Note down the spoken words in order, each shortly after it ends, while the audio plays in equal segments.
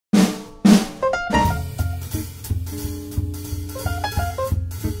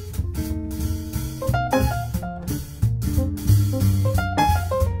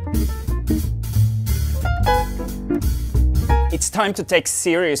time to take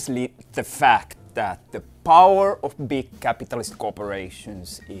seriously the fact that the power of big capitalist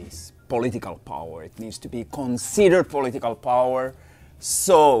corporations is political power. It needs to be considered political power,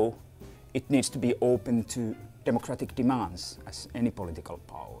 so it needs to be open to democratic demands as any political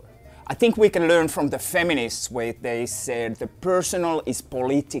power. I think we can learn from the feminists where they said the personal is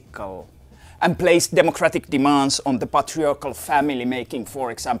political and placed democratic demands on the patriarchal family, making, for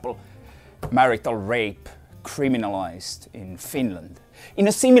example, marital rape criminalized in Finland. In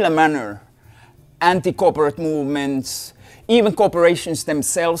a similar manner, anti-corporate movements, even corporations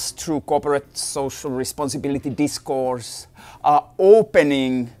themselves through corporate social responsibility discourse, are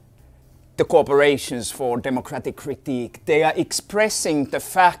opening the corporations for democratic critique. They are expressing the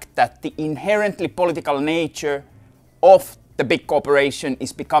fact that the inherently political nature of the big corporation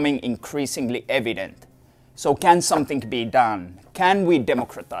is becoming increasingly evident. So can something be done? Can we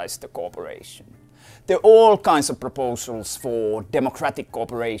democratize the corporation? There are all kinds of proposals for democratic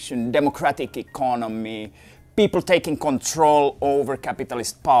cooperation, democratic economy, people taking control over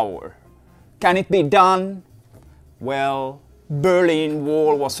capitalist power. Can it be done? Well, Berlin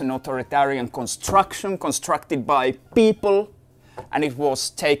Wall was an authoritarian construction constructed by people, and it was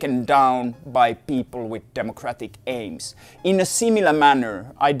taken down by people with democratic aims. In a similar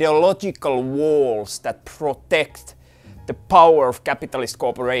manner, ideological walls that protect the power of capitalist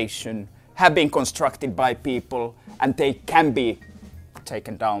cooperation have been constructed by people, and they can be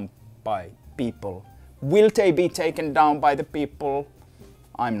taken down by people. Will they be taken down by the people?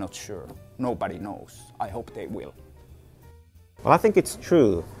 I'm not sure. Nobody knows. I hope they will. Well, I think it's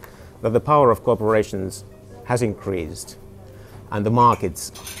true that the power of corporations has increased and the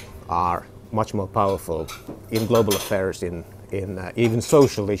markets are much more powerful in global affairs, in even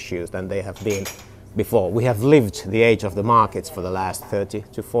social issues than they have been before. We have lived the age of the markets for the last 30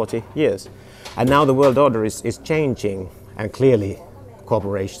 to 40 years. And now the world order is changing, and clearly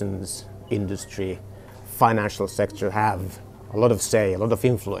corporations, industry, financial sector have a lot of say, a lot of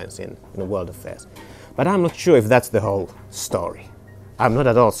influence in the world affairs. But I'm not sure if that's the whole story. I'm not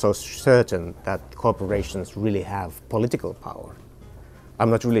at all so certain that corporations really have political power. I'm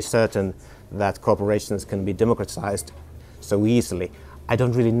not really certain that corporations can be democratized so easily. I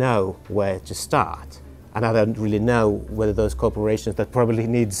don't really know where to start. And I don't really know whether those corporations that probably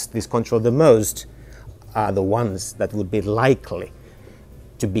needs this control the most are the ones that would be likely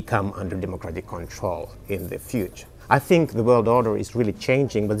to become under democratic control in the future. I think the world order is really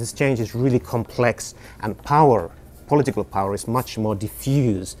changing, but this change is really complex, and power, political power, is much more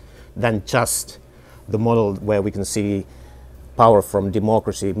diffuse than just the model where we can see power from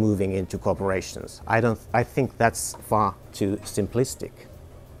democracy moving into corporations. I think that's far too simplistic.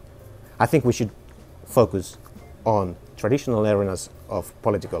 I think we should focus on traditional areas of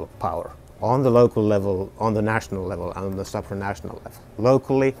political power, on the local level, on the national level, and on the supranational level.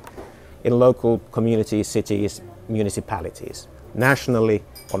 Locally, in local communities, cities, municipalities. Nationally,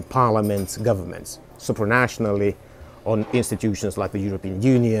 on parliaments, governments. Supranationally, on institutions like the European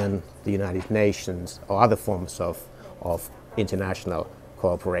Union, the United Nations, or other forms of international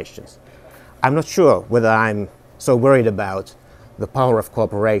corporations. I'm not sure whether I'm so worried about the power of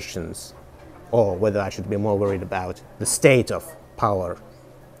corporations or whether I should be more worried about the state of power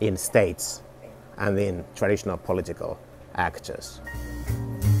in states and in traditional political actors.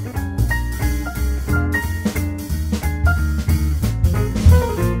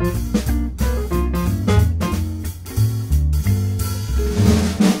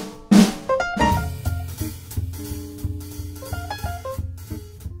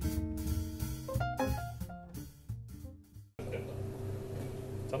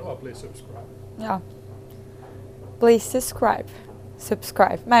 Please subscribe. Joo. Please subscribe.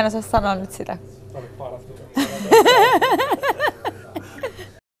 Subscribe. Mä en osaa sanoa nyt sitä.